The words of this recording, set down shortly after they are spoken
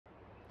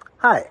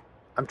Hi,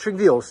 I'm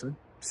Trygve Olson,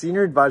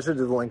 Senior Advisor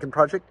to the Lincoln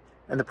Project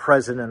and the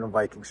President of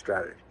Viking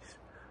Strategies.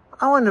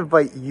 I want to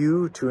invite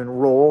you to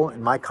enroll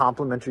in my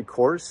complimentary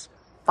course,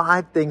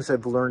 5 Things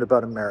I've Learned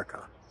About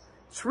America.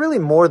 It's really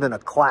more than a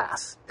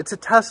class. It's a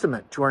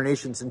testament to our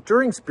nation's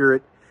enduring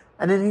spirit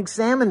and an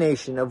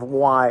examination of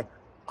why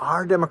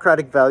our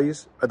democratic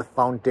values are the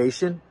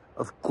foundation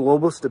of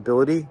global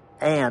stability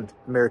and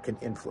American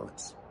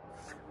influence.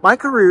 My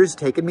career has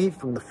taken me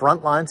from the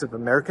front lines of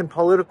American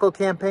political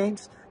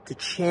campaigns to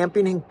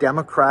championing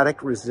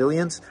democratic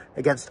resilience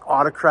against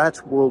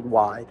autocrats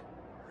worldwide.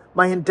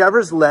 My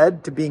endeavors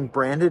led to being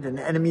branded an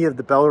enemy of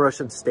the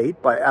Belarusian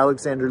state by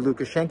Alexander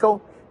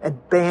Lukashenko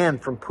and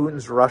banned from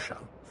Putin's Russia.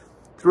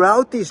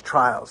 Throughout these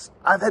trials,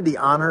 I've had the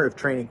honor of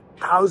training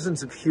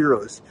thousands of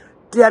heroes,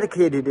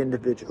 dedicated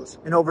individuals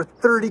in over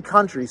 30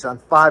 countries on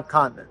 5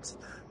 continents,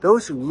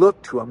 those who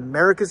look to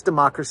America's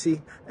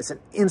democracy as an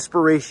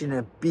inspiration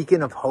and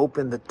beacon of hope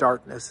in the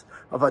darkness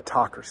of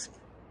autocracy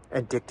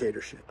and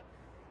dictatorship.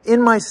 In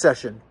my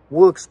session,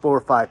 we'll explore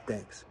 5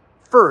 things.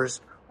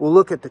 First, we'll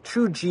look at the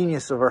true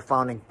genius of our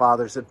founding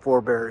fathers and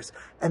forebears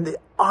and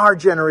our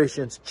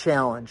generation's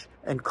challenge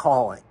and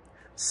calling.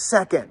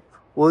 Second,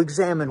 we'll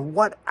examine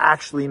what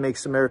actually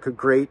makes America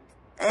great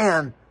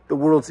and the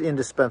world's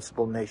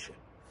indispensable nation.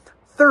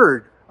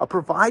 Third, I'll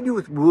provide you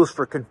with rules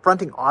for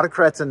confronting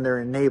autocrats and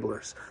their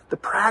enablers, the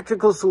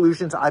practical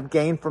solutions I've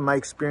gained from my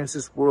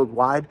experiences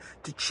worldwide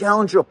to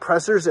challenge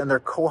oppressors and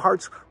their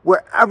cohorts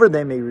wherever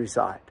they may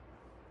reside.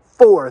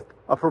 Fourth,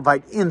 I'll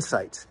provide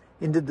insights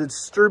into the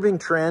disturbing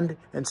trend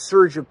and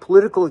surge of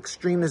political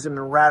extremism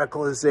and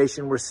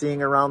radicalization we're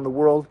seeing around the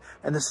world,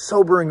 and the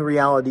sobering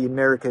reality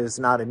America is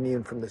not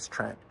immune from this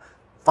trend.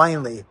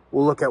 Finally,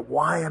 we'll look at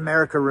why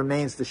America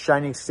remains the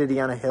shining city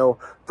on a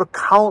hill for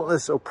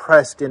countless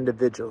oppressed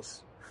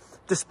individuals.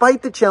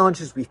 Despite the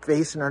challenges we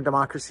face in our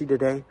democracy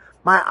today,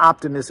 my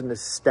optimism is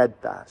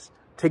steadfast.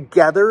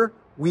 Together,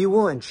 we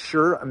will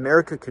ensure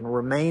America can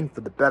remain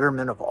for the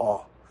betterment of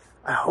all.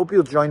 I hope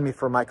you'll join me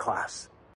for my class.